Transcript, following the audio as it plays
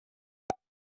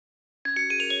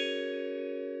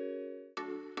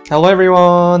Hello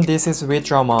everyone, this is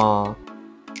WIDDRAMA.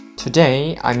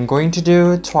 Today, I'm going to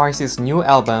do TWICE's new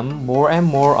album More and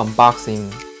More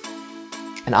unboxing.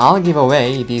 And I'll give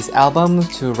away these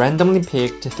albums to randomly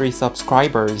picked 3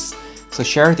 subscribers, so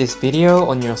share this video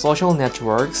on your social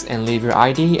networks and leave your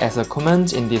ID as a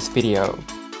comment in this video.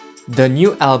 The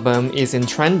new album is in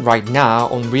trend right now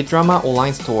on WIDDRAMA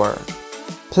online store.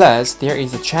 Plus, there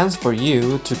is a chance for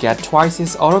you to get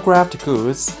TWICE's autographed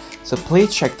goods, so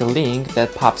please check the link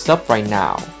that pops up right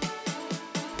now.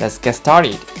 Let's get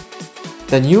started.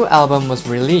 The new album was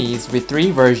released with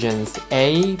 3 versions,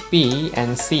 A, B,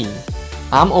 and C.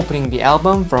 I'm opening the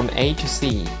album from A to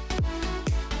C.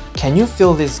 Can you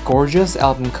feel this gorgeous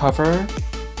album cover?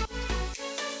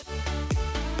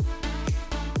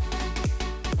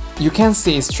 You can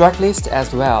see its track list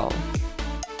as well.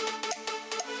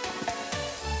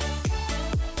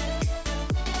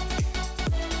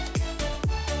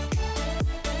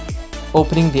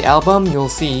 Opening the album, you'll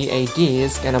see a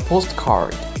disc and a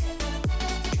postcard.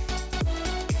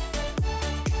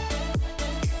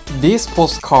 This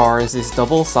postcard is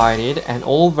double-sided and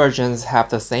all versions have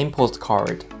the same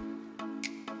postcard.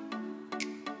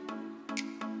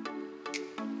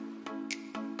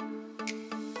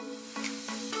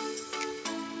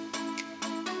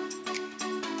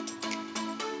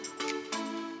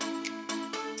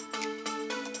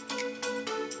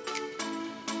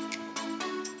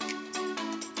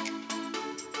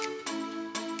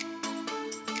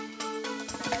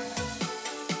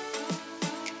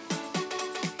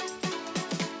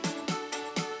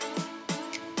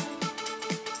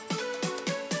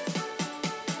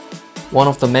 One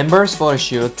of the members' photo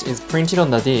shoot is printed on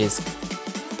the disc.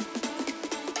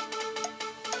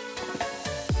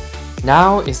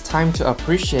 Now it's time to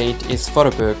appreciate its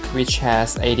photo book, which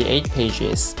has 88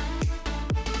 pages.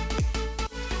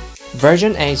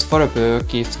 Version A's photo book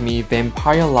gives me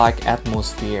vampire-like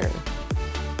atmosphere.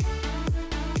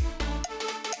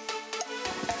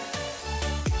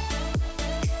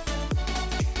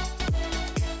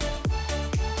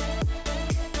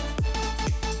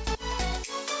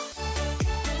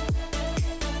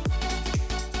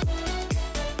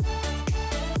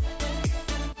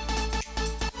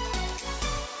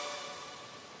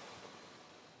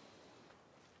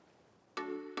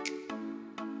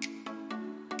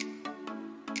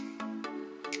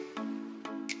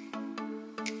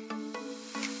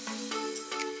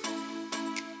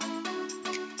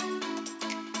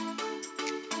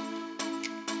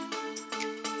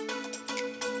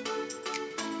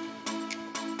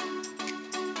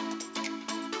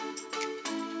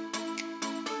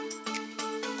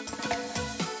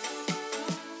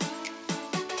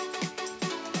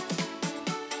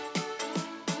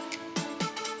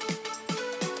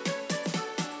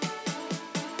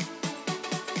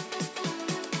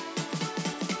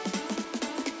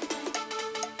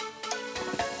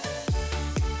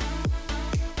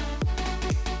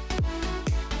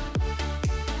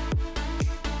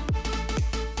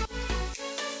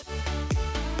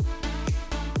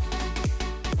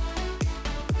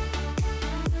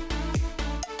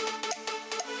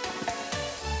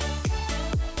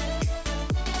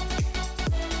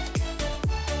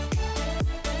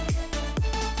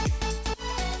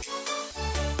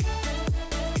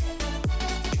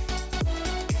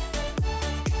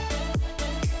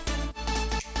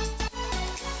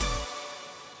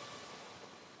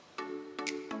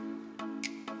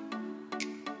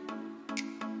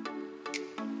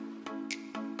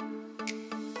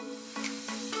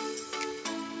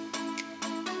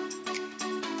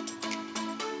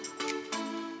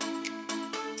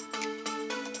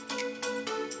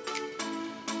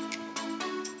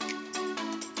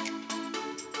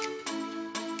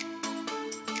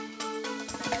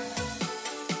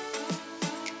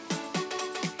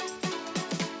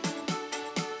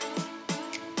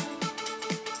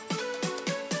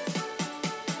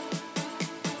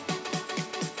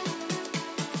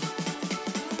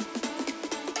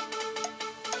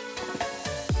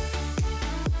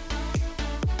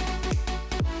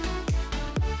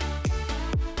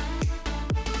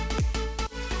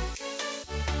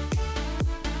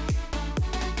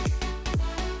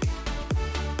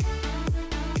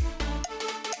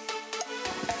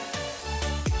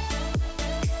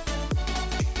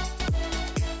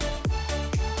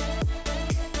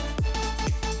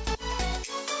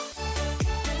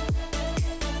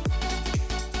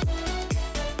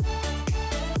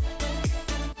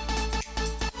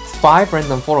 Five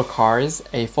random photo cards,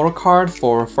 a photo card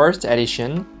for first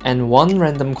edition, and 1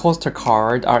 random coaster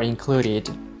card are included.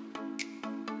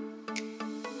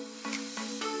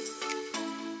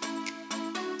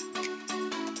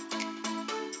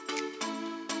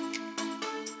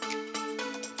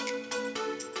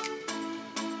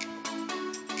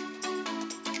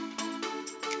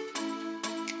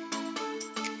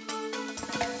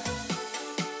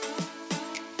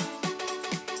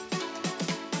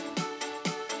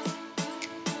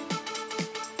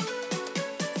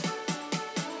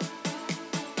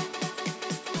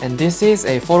 And this is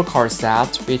a photocard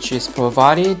set which is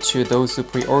provided to those who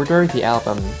pre-order the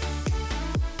album.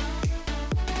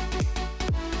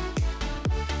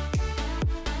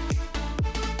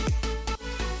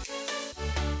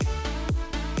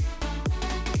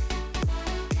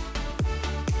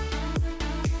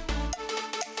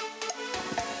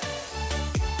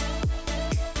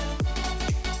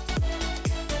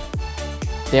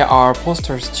 There are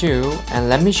posters too, and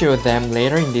let me show them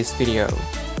later in this video.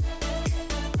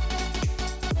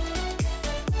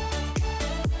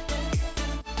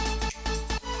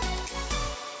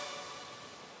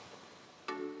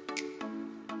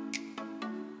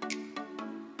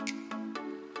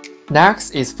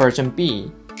 Next is version B.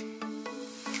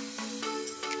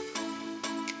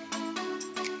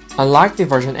 Unlike the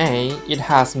version A, it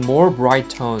has more bright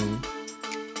tone.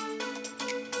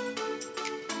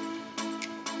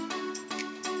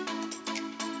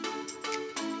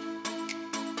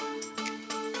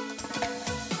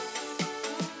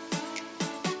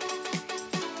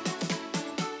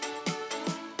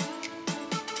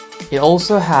 It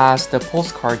also has the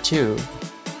postcard too.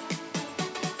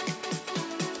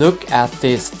 Look at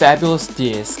this fabulous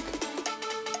disc.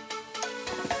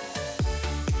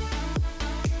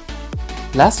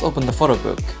 Let's open the photo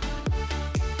book.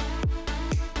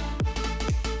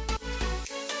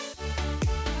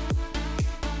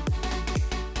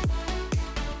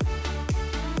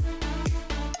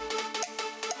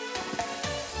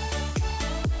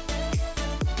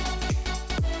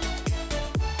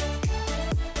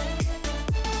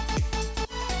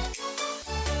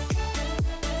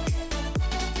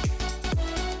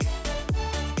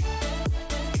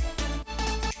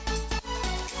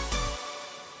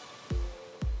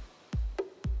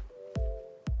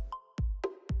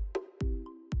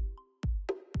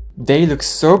 They look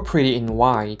so pretty in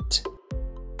white.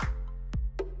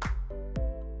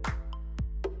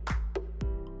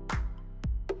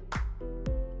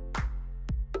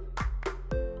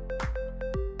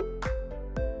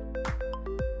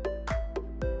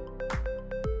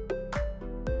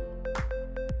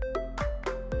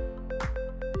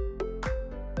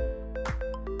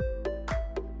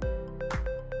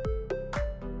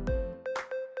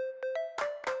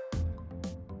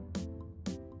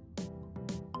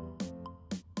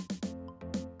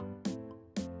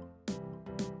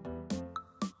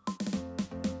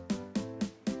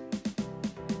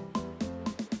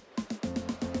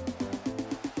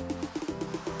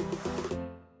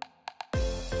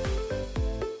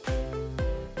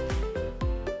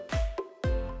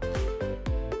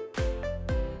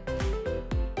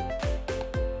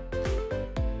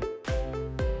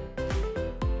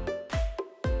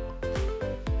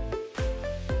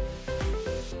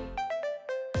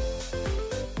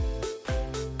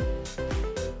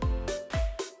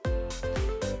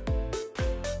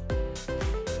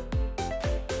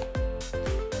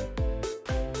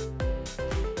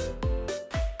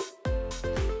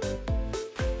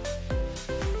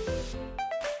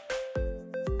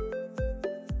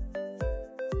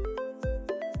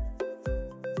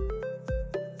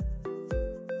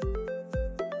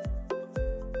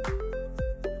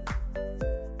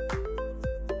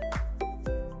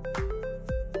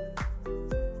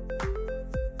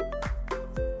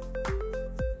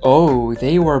 Oh,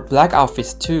 they wore black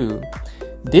outfits too.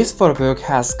 This photo book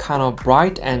has kind of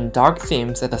bright and dark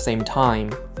themes at the same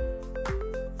time.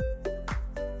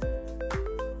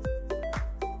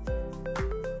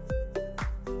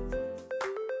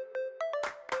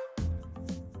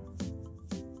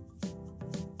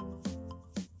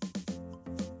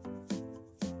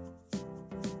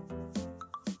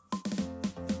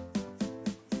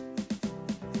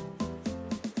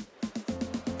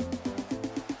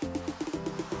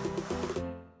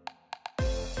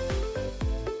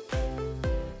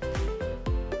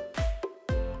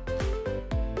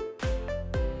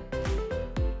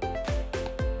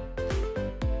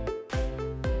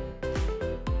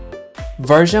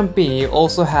 Version B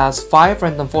also has 5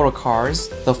 random photo cards,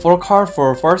 the photo card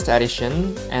for first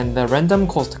edition, and the random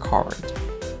cost card.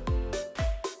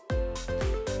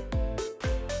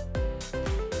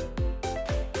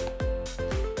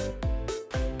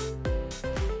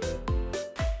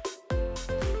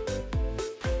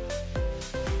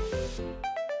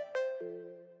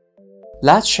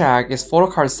 Let's check its photo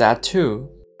card set too.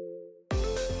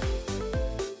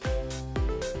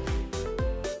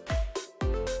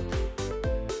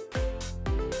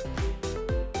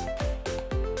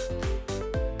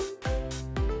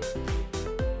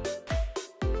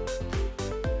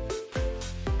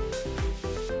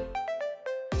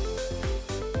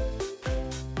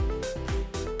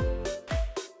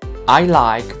 I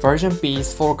like version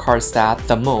B's 4-card set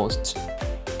the most.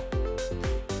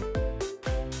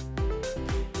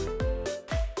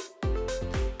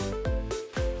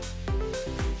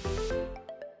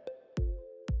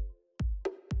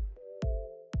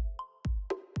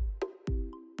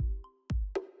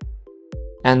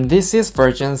 And this is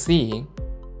version C.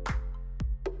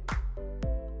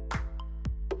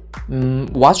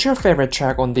 What's your favorite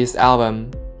track on this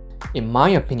album? In my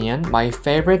opinion, my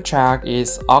favorite track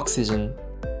is Oxygen.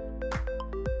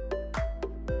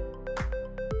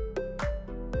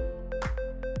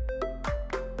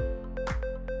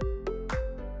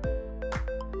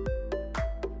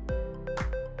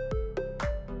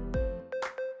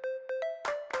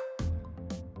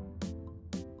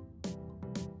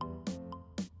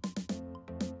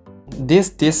 This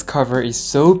disc cover is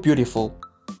so beautiful.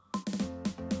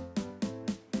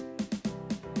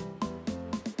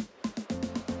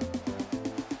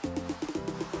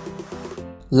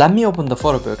 Let me open the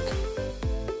photo book.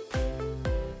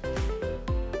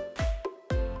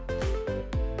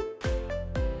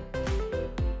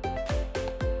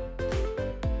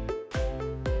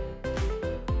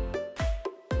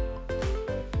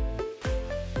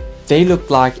 They look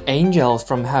like angels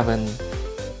from heaven.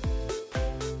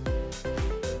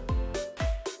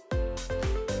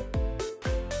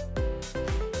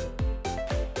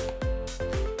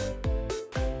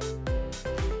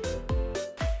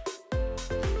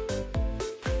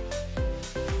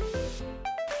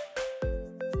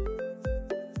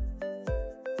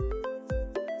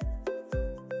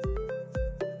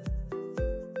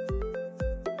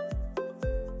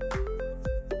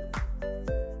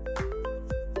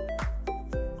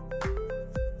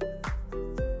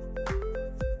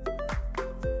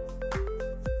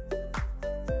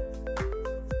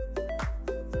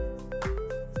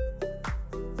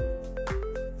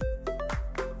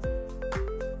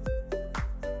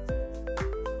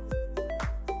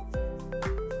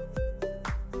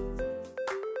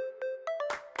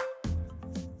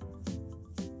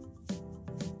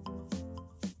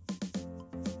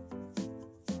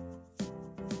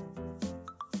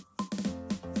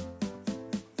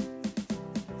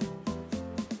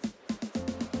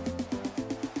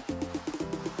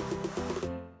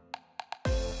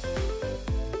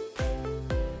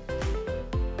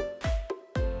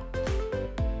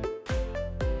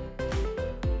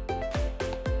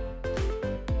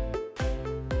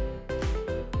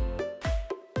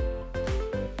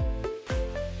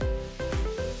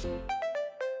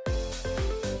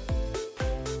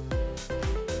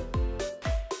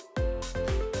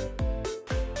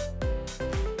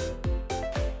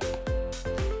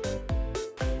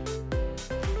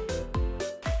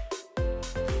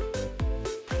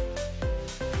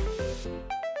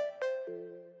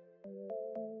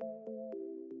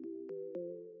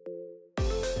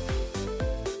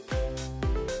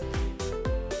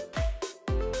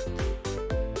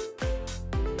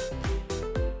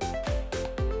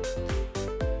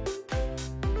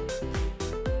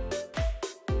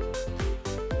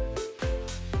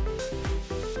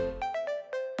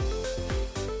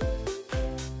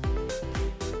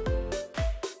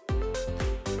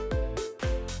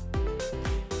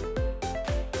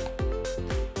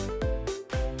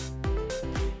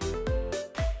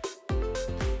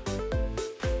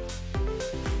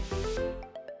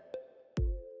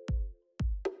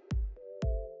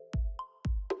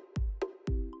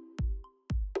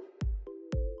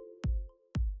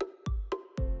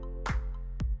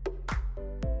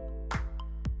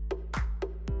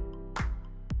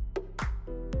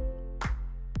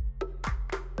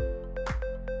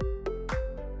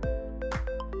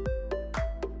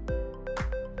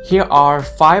 Here are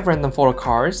 5 random photo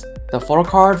cards, the photo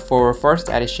card for first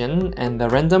edition and the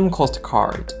random cost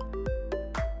card.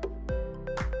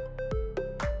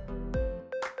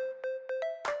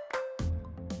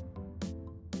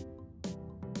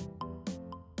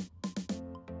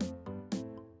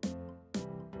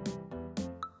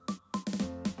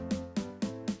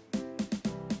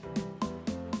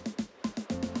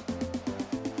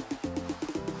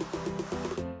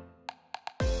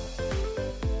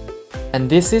 And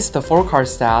this is the 4-card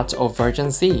set of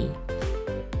version C.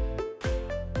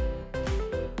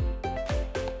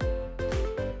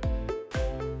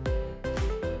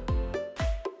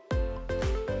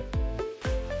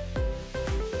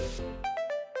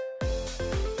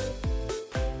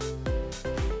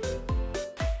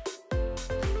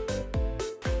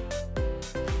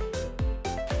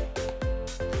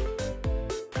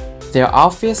 Their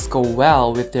outfits go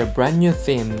well with their brand new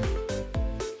theme.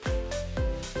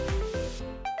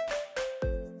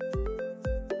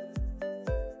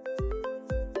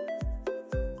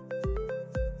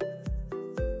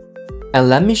 And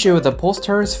let me show you the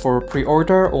posters for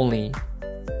pre-order only.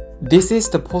 This is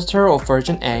the poster of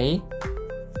version A.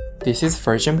 This is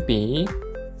version B.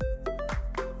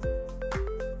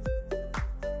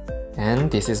 And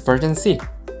this is version C.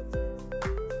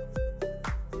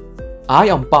 I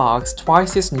unboxed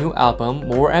TWICE's new album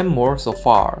More and More so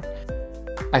far.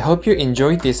 I hope you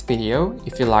enjoyed this video.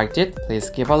 If you liked it, please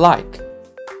give a like.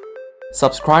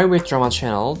 Subscribe with Drama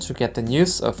channel to get the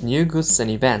news of new goods and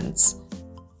events.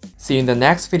 See you in the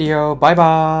next video. Bye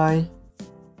bye!